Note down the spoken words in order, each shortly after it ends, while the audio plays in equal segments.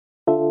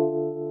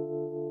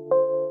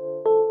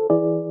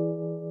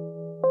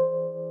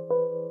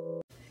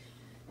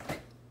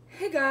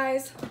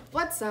guys,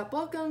 what's up?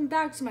 Welcome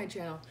back to my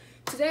channel.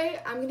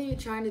 Today I'm gonna be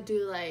trying to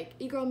do like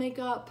e-girl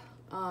makeup,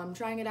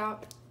 trying it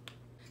out.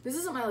 This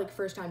isn't my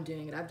first time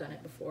doing it. I've done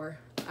it before.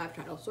 I've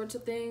tried all sorts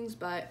of things,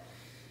 but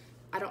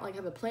I don't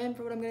have a plan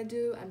for what I'm gonna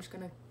do. I'm just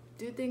gonna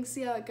do things,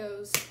 see how it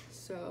goes.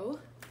 So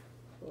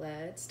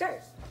let's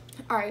start.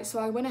 All right, so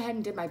I went ahead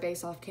and did my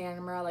base off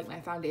camera, like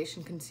my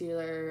foundation,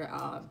 concealer,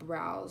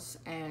 brows,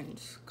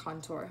 and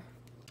contour.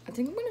 I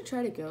think I'm gonna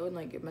try to go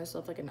and give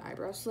myself an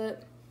eyebrow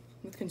slit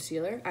with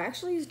concealer. I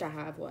actually used to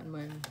have one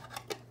a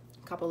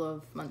couple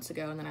of months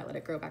ago, and then I let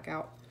it grow back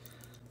out.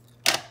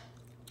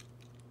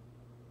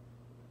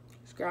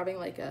 Just grabbing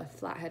a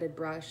flat-headed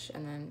brush,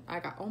 and then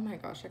oh my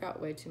gosh, I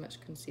got way too much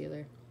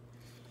concealer.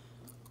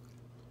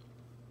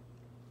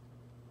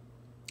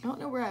 I don't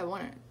know where I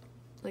want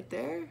it.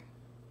 There?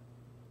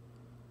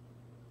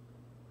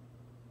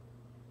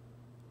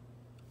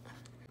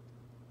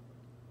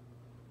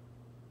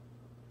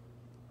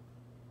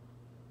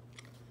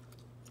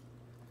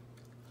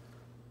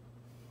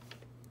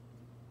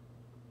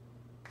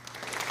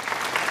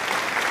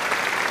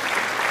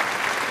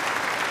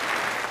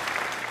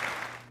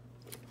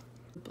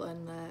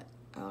 Blend that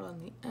out on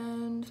the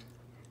end.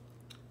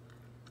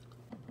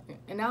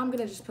 And now I'm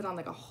gonna just put on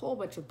a whole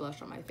bunch of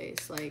blush on my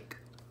face,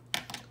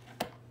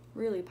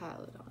 really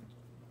pile it on.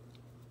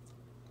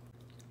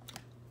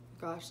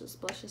 Gosh, this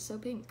blush is so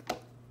pink.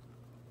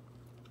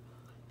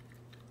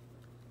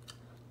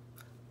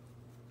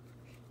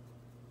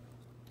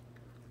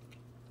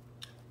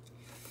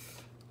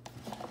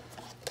 Oh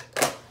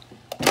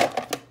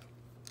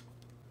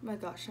my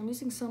gosh, I'm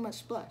using so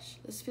much blush.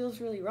 This feels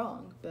really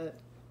wrong, but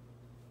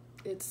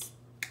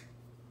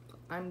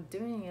I'm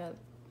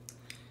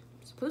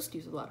supposed to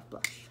use a lot of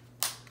blush.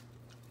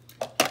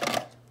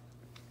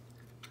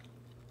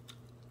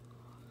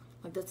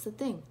 That's the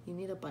thing, you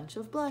need a bunch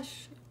of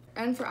blush.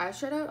 And for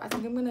eyeshadow, I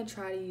think I'm gonna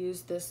try to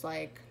use this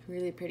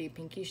really pretty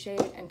pinky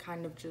shade and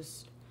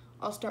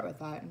I'll start with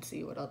that and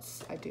see what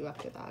else I do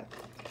after that.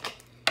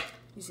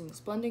 Using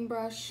this blending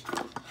brush,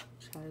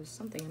 which has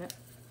something in it.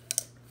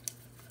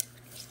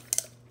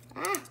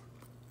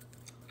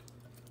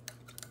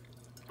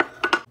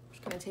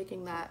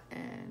 Taking that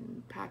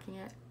and packing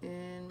it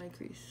in my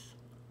crease.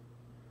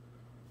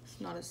 It's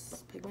not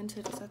as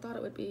pigmented as I thought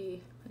it would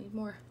be. I need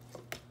more.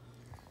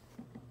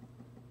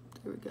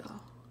 There we go.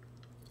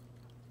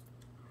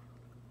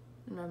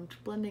 And I'm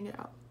blending it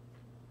out.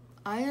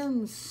 I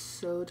am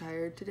so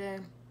tired today.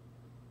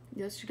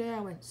 Yesterday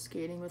I went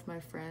skating with my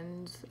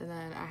friends, and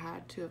then I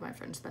had two of my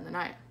friends spend the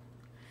night.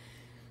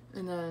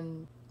 And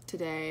then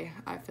today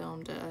I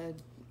filmed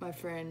my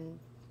friends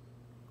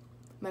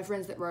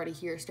that were already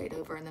here stayed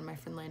over, and then my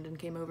friend Landon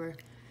came over,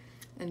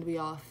 and we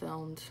all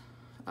filmed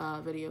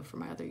a video for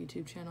my other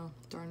YouTube channel,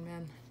 Darn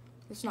Man.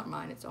 It's not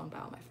mine, it's owned by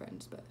all my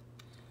friends, but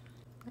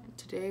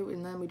today,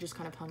 and then we just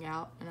kind of hung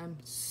out, and I'm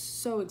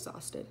so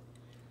exhausted.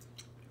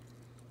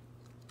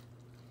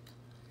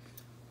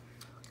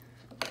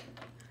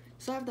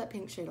 So I have that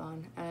pink shade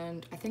on,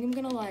 and I think I'm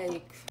gonna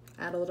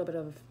add a little bit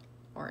of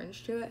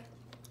orange to it,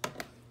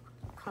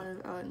 kind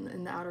of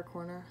in the outer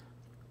corner.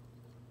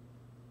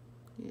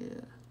 Yeah.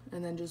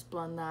 And then just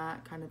blend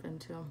that kind of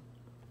into them.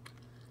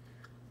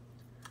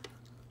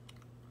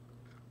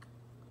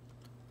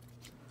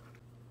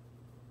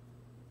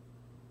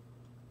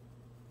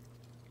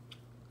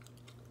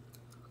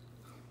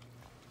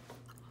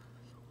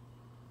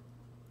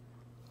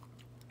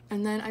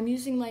 And then I'm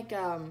using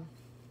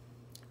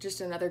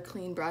just another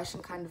clean brush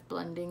and kind of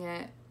blending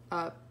it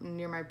up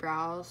near my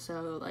brow,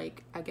 so I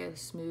get a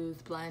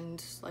smooth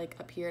blend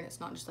up here, and it's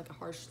not just a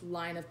harsh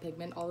line of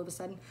pigment all of a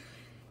sudden.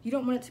 You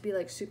don't want it to be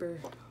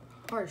super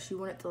harsh. You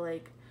want it to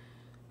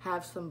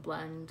have some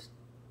blend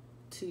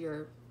to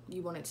you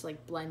want it to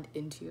blend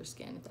into your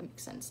skin, if that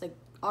makes sense.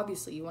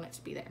 Obviously you want it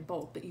to be there in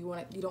bulk, but you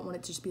don't want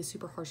it to just be a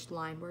super harsh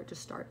line where it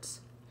just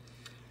starts.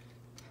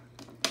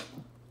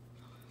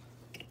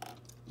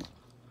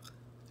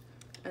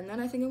 And then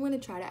I think I'm going to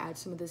try to add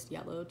some of this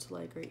yellow to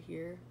right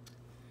here.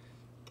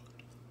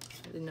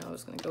 I didn't know I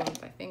was going to go in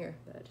with my finger,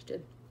 but I just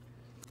did.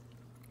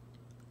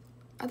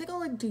 I think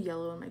I'll do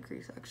yellow in my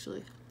crease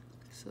actually.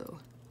 So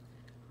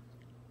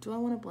do I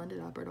want to blend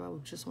it up, or do I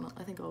just want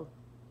to,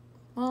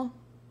 well,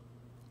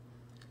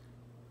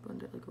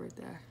 blend it right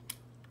there.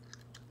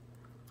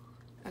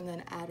 And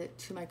then add it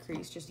to my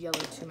crease, just yellow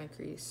to my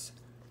crease.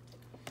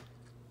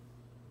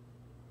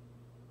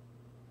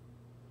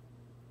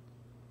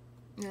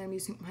 And I'm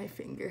using my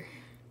finger.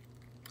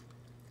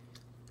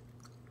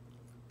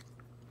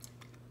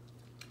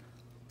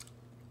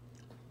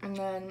 And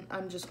then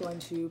I'm just going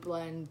to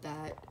blend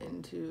that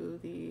into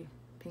the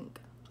pink.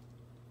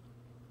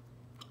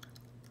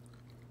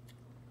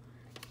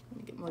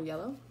 Get more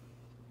yellow.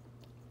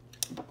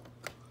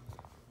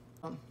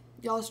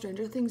 Y'all,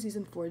 Stranger Things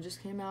season 4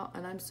 just came out,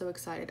 and I'm so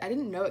excited. I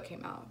didn't know it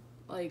came out.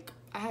 I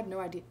had no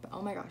idea, but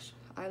oh my gosh,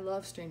 I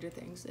love Stranger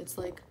Things. It's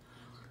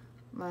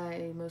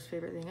my most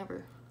favorite thing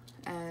ever,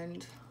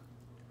 and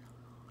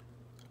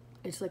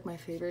it's my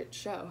favorite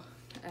show.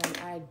 And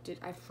I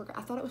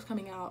thought it was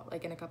coming out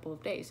in a couple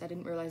of days. I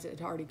didn't realize it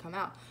had already come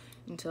out.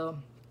 until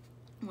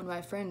one of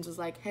my friends was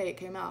like, hey, it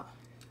came out.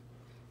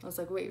 I was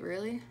like, wait,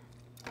 really?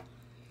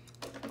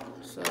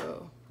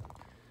 So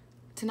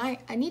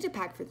tonight I need to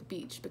pack for the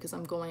beach because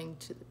I'm going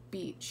to the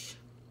beach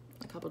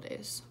in a couple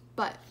days.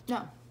 But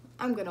no,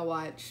 I'm gonna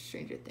watch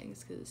Stranger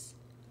Things because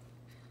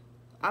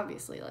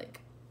obviously, like,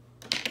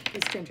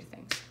 it's Stranger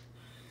Things.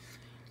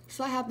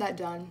 So I have that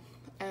done,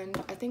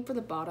 and I think for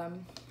the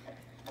bottom,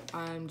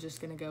 I'm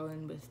just gonna go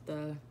in with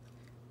the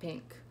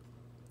pink.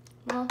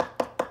 Well,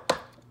 I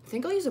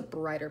think I'll use a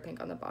brighter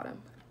pink on the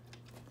bottom,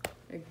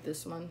 like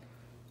this one,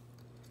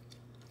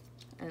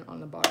 and on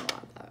the bottom I'll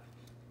add that.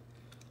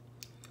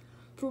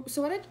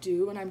 So what I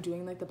do when I'm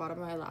doing like the bottom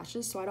of my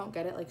lashes, so I don't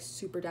get it like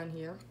super down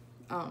here,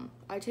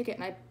 I take it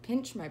and I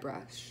pinch my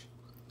brush.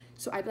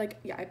 So I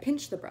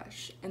pinch the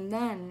brush and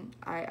then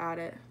I add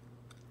it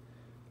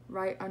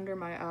right under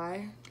my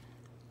eye,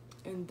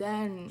 and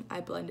then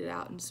I blend it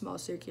out in small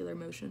circular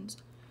motions.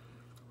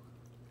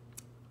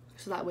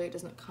 So that way it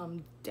doesn't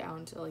come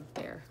down to like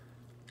there.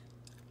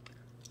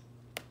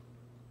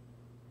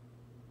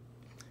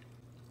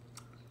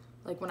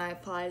 Like when I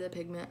apply the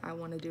pigment, I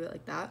want to do it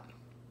like that.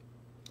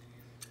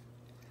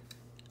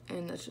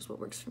 And that's just what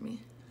works for me.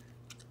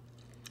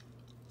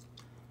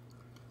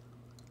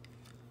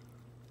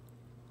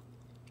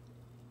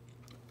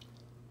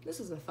 This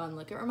is a fun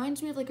look. It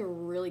reminds me of like a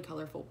really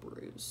colorful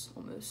bruise,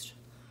 almost.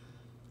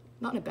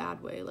 Not in a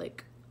bad way,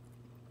 like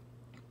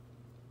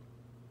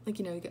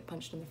you know, you get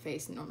punched in the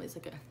face and normally it's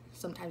like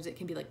sometimes it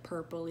can be like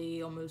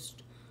purpley,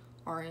 almost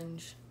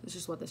orange. This is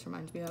just what this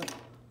reminds me of.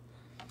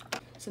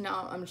 So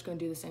now I'm just gonna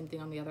do the same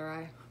thing on the other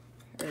eye,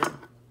 or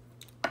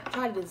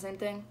try to do the same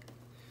thing.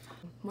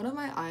 One of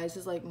my eyes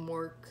is like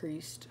more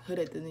creased,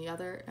 hooded than the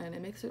other, and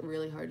it makes it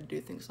really hard to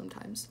do things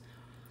sometimes.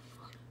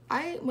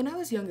 When I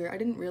was younger, I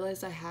didn't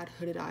realize I had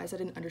hooded eyes. I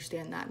didn't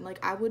understand that. And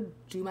like I would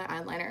do my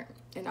eyeliner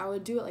and I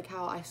would do it like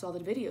how I saw the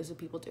videos of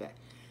people do it.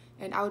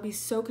 And I would be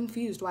so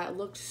confused why it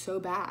looked so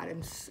bad,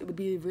 and it would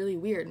be really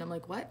weird. And I'm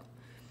like, what?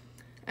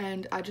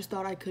 And I just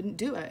thought I couldn't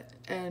do it.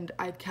 And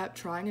I kept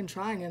trying and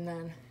trying, and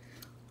then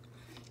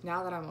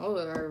now that I'm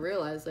older, I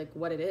realize like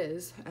what it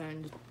is,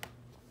 and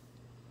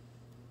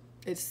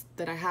it's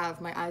that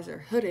my eyes are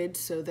hooded,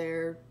 so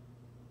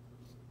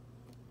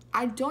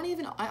I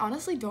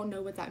honestly don't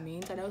know what that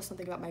means. I know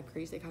something about my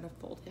crease, they kind of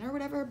fold in or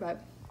whatever,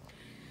 but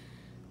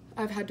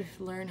I've had to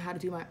learn how to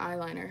do my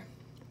eyeliner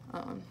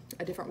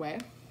a different way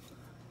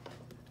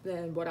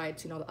than what I had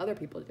seen all the other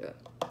people do it.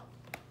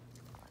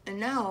 And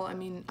now, I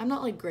mean, I'm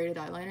not like great at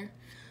eyeliner.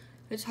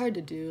 It's hard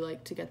to do,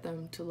 like, to get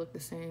them to look the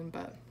same,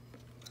 but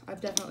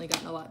I've definitely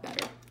gotten a lot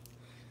better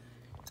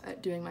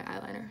at doing my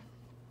eyeliner.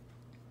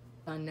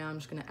 And now I'm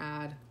just gonna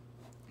add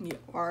the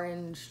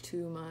orange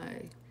to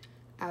my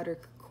outer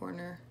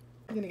corner.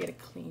 I'm gonna get a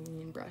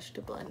clean brush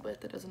to blend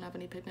with that doesn't have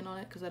any pigment on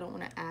it because I don't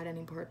want to add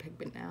any more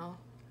pigment now,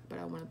 but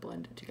I want to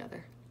blend it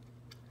together.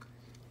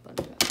 Blend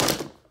it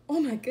up. Oh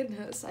my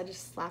goodness, I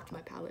just slapped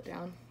my palette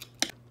down.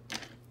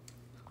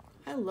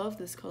 I love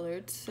this color,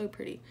 it's so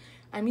pretty.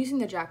 I'm using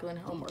the Jaclyn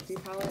Hill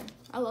Morphe palette.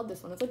 I love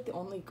this one. It's like the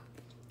only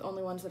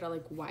ones that are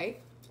like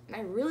white, and I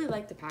really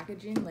like the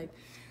packaging. Like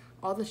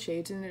all the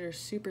shades in it are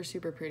super,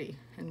 super pretty.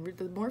 And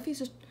the Morphe's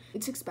just,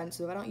 it's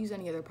expensive. I don't use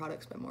any other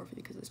products by Morphe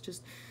because it's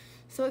just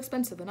so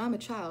expensive, and I'm a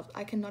child.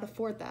 I cannot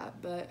afford that,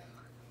 but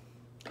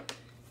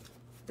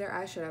their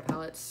eyeshadow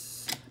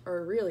palettes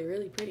are really,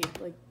 really pretty.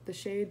 Like the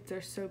shades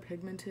are so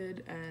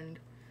pigmented and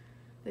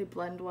they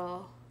blend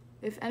well.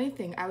 If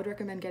anything, I would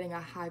recommend getting a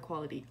high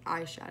quality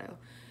eyeshadow.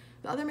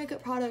 The other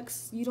makeup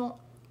products,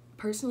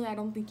 personally, I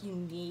don't think you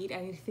need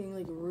anything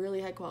like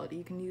really high quality.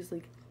 You can use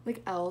like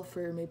e.l.f.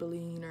 or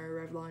Maybelline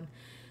or Revlon,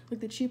 like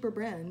the cheaper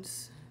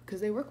brands,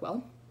 because they work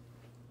well.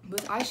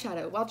 With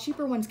eyeshadow, while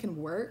cheaper ones can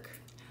work,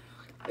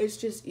 it's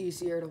just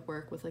easier to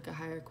work with like a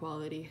higher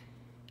quality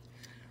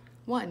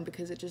one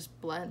because it just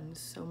blends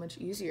so much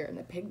easier, and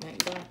the pigment,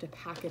 you don't have to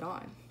pack it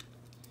on.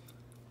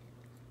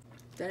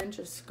 Then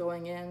just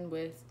going in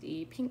with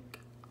the pink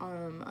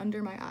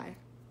under my eye.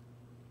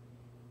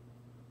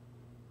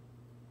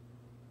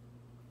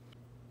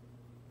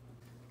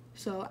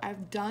 So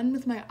I've done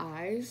with my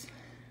eyes.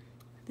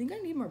 I think I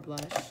need more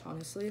blush,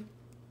 honestly.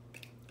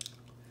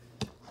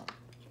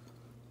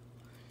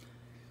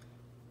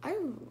 I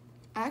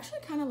actually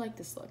kind of like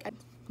this look.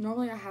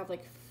 Normally I have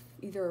like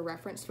either a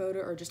reference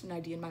photo or just an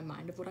idea in my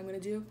mind of what I'm gonna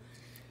do,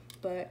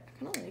 but I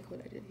kind of like what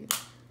I did here.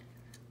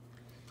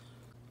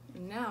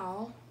 And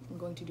now I'm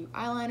going to do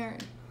eyeliner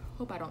and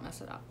hope I don't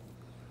mess it up.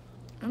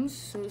 I'm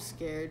so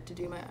scared to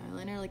do my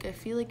eyeliner. Like I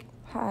feel like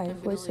Hi,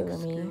 voiceover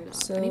me.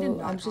 So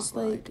I'm just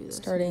like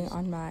starting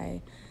on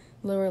my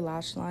lower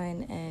lash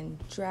line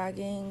and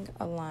dragging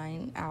a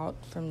line out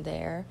from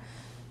there.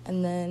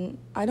 And then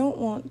I don't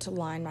want to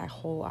line my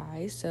whole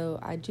eye, so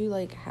I do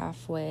like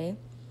halfway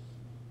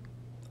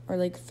or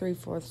like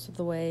 3/4 of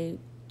the way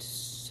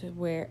to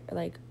where,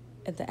 like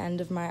at the end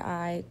of my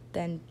eye,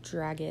 then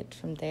drag it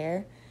from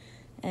there.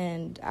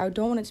 And I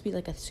don't want it to be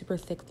like a super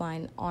thick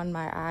line on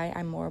my eye.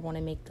 I more want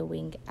to make the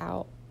wing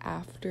out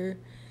after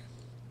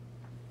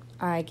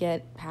I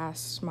get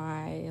past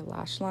my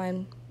lash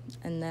line.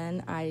 and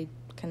then I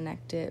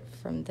connect it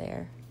from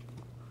there.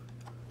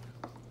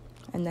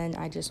 And then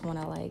I just want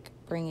to like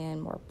bring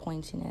in more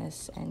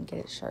pointiness and get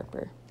it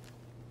sharper.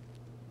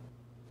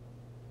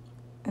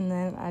 And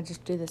then I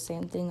just do the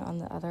same thing on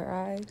the other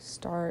eye.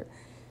 Start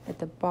at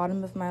the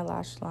bottom of my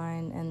lash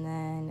line and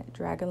then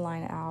drag a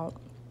line out,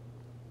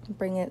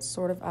 bring it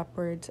sort of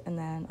upwards, and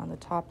then on the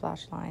top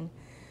lash line,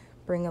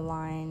 bring a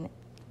line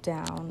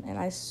down. And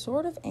I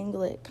sort of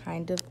angle it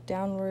kind of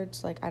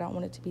downwards. Like I don't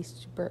want it to be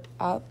super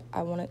up.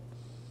 I want it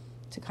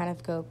to kind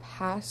of go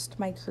past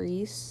my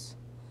crease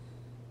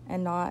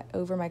and not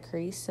over my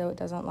crease, so it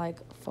doesn't like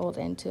fold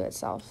into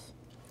itself.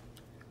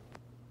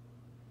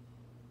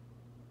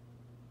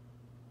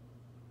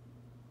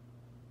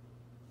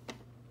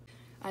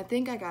 I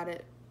think I got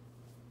it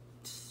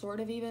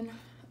sort of even.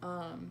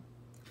 I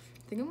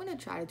think I'm gonna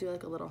try to do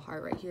like a little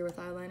heart right here with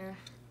eyeliner.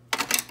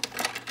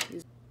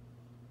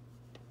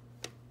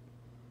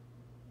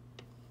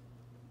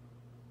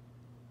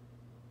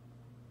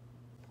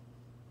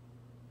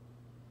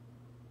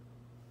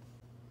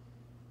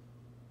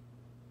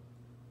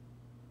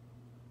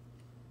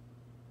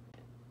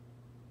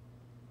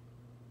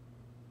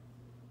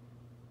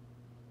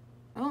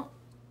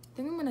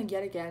 I think I'm gonna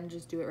yet again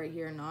just do it right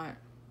here and not.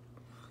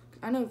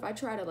 I know if I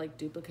try to like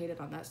duplicate it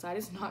on that side,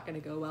 it's not gonna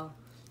go well.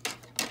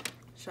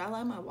 Should I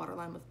line my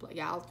waterline with black?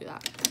 Yeah, I'll do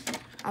that.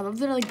 I love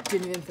that I like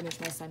didn't even finish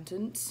my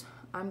sentence.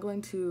 I'm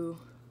going to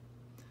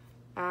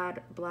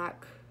add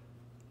black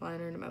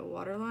liner to my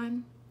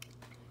waterline.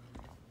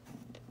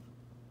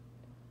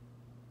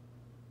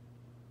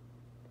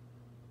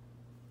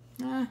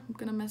 I'm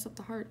gonna mess up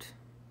the heart.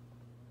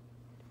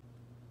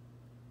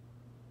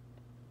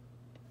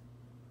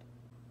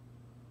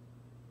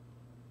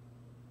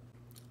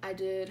 I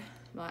did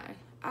my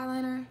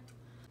eyeliner. I'm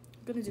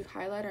gonna do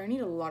highlighter. I need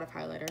a lot of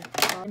highlighter.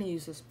 I'm gonna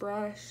use this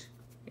brush.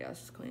 Yeah,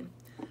 this is clean.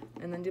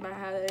 And then do my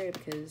highlighter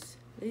because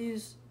they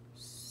use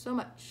so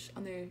much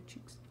on their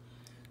cheeks.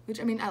 Which,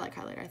 I mean, I like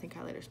highlighter. I think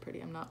highlighter's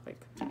pretty. I'm not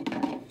like,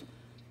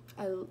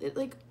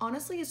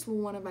 honestly, it's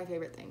one of my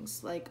favorite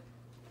things. Like,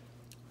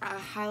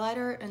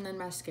 highlighter and then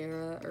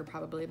mascara are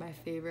probably my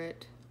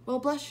favorite. Well,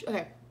 blush,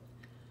 okay.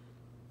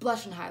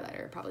 Blush and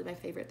highlighter are probably my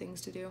favorite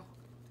things to do.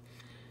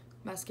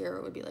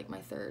 Mascara would be like my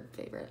third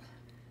favorite.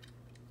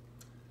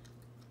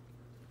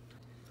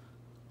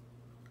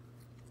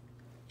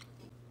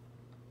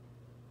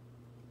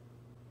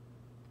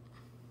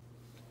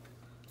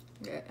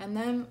 Okay, and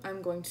then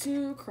I'm going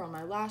to curl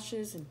my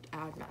lashes and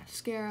add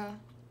mascara.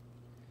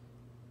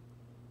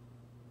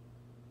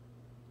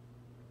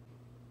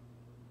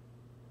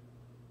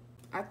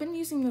 I've been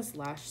using this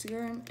lash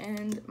serum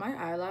and my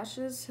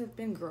eyelashes have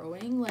been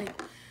growing.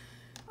 Like,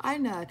 I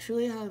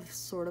naturally have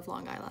sort of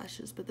long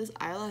eyelashes, but this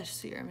eyelash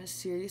serum has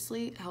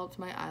seriously helped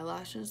my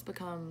eyelashes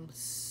become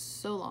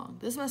so long.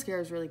 This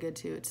mascara is really good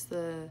too. It's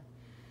the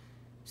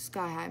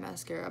Sky High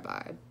Mascara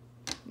by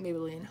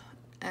Maybelline.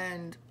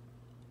 And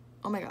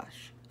oh my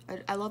gosh,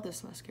 I love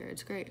this mascara.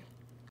 It's great.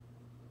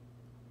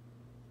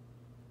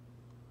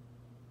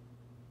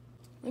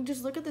 Like,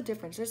 just look at the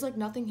difference. There's like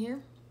nothing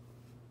here.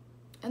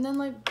 And then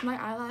like my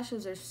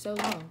eyelashes are so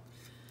long.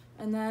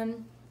 And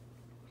then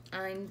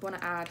I want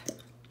to add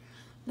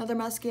another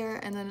mascara,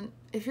 and then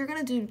if you're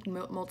gonna do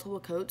multiple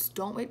coats,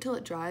 don't wait till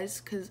it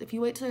dries, because if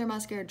you wait till your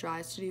mascara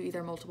dries to do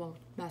either multiple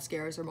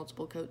mascaras or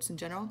multiple coats in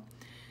general,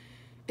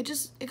 it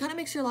kind of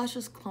makes your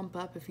lashes clump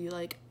up if you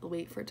like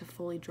wait for it to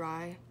fully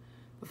dry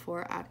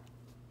before I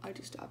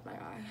just stabbed my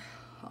eye.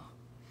 Oh.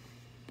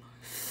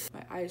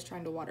 My eye is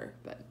trying to water,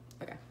 but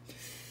okay.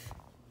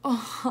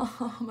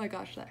 Oh my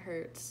gosh, that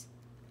hurts.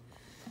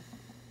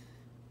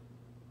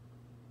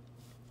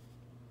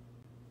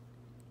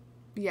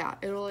 Yeah,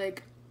 it'll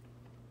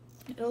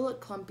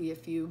look clumpy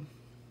if you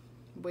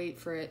wait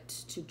for it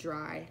to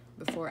dry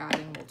before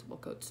adding multiple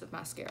coats of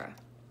mascara.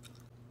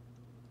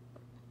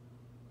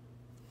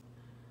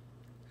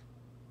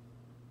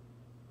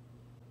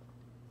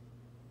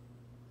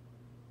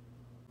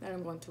 Then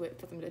I'm going to wait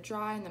for them to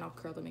dry and then I'll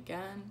curl them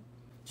again.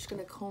 Just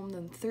gonna comb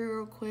them through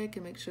real quick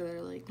and make sure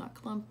they're like not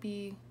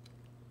clumpy.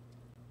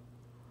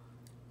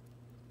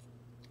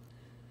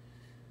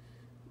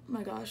 Oh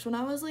my gosh, when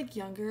I was like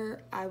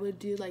younger, I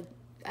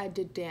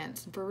did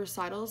dance, and for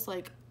recitals,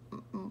 like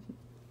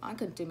I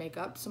couldn't do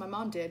makeup, so my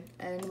mom did,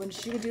 and when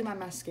she would do my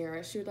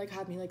mascara, she would like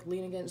have me like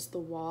lean against the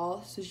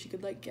wall so she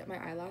could like get my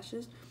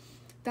eyelashes.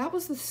 That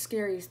was the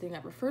scariest thing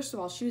ever. First of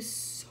all, she was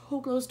so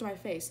close to my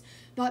face,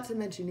 not to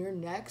mention your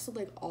neck, so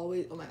like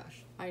always, oh my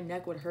gosh, my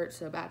neck would hurt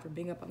so bad from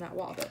being up on that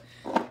wall, but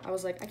I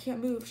was like, I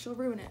can't move, she'll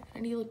ruin it. I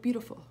need to look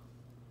beautiful.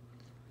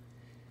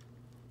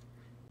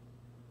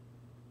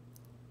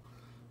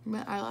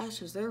 My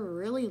eyelashes, they're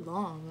really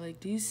long. Like,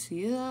 do you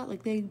see that?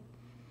 Like, they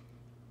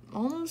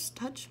almost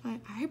touch my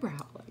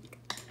eyebrow. Like,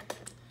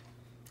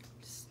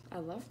 I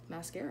love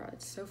mascara.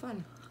 It's so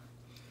fun.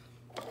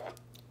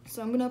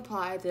 So I'm gonna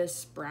apply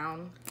this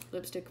brown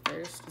lipstick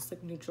first. It's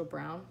like neutral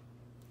brown.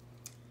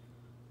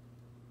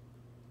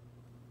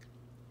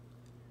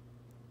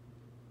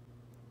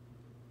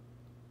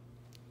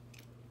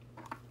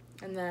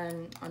 And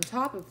then on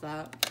top of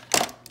that,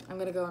 I'm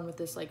gonna go in with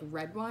this like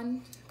red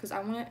one because I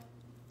want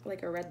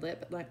like a red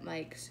lip, but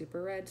like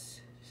super red,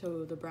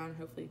 so the brown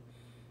hopefully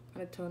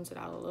kind of tones it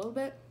out a little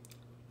bit.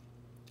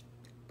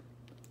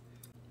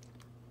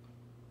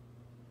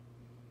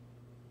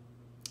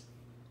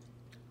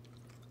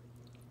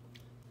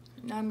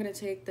 Now I'm gonna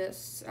take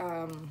this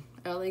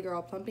LA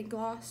Girl Plumping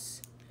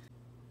Gloss.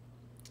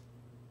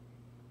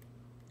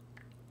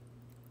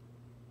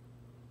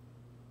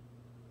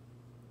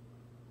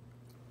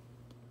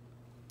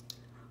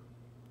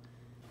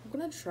 I'm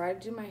gonna try to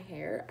do my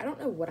hair. I don't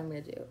know what I'm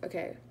gonna do.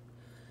 Okay,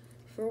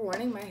 for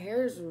warning, my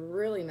hair is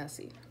really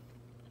messy.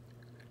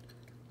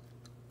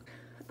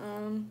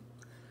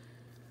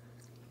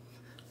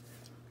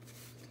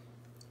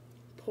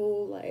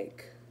 Pull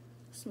like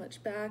this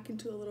much back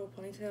into a little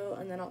ponytail,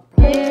 and then I'll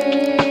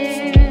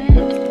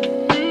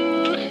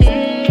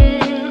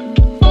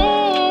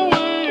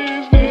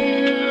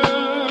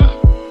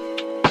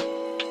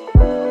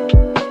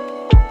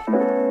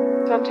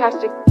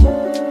fantastic.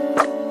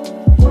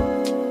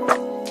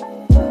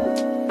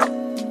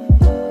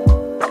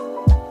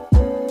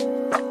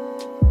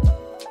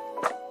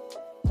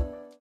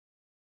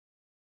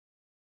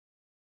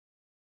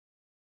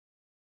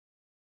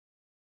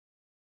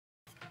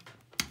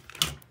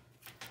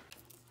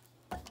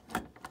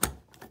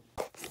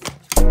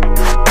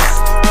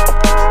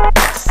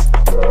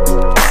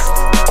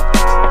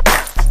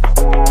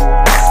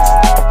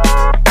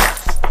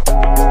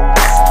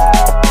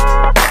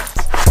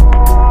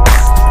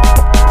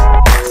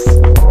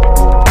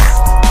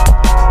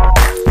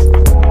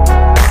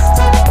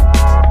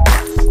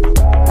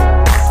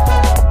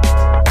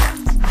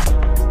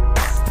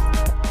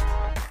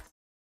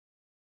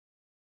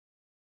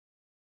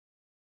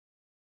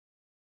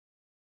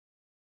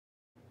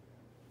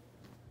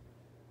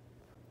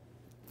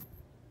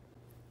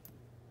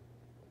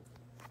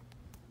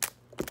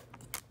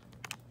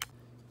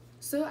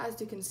 So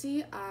as you can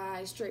see,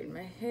 I straightened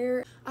my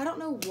hair. I don't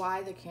know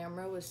why the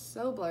camera was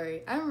so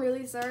blurry. I'm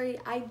really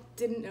sorry. I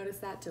didn't notice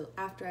that till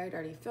after I had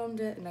already filmed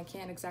it, and I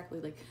can't exactly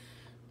like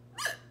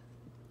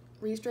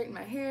re-straighten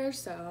my hair,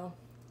 so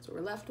that's what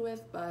we're left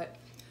with. But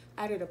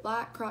I added a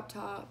black crop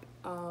top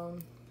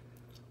and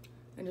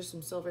just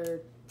some silver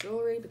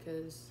jewelry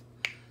because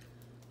I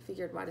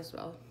figured might as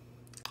well.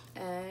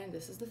 And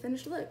this is the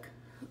finished look.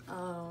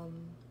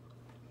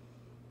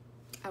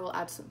 I will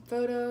add some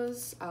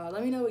photos.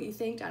 Let me know what you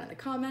think down in the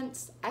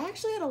comments. I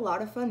actually had a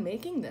lot of fun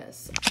making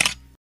this.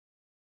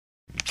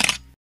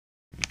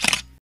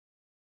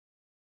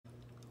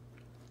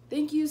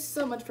 Thank you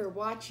so much for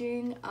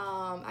watching.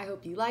 I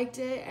hope you liked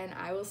it, and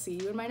I will see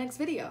you in my next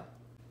video.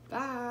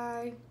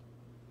 Bye!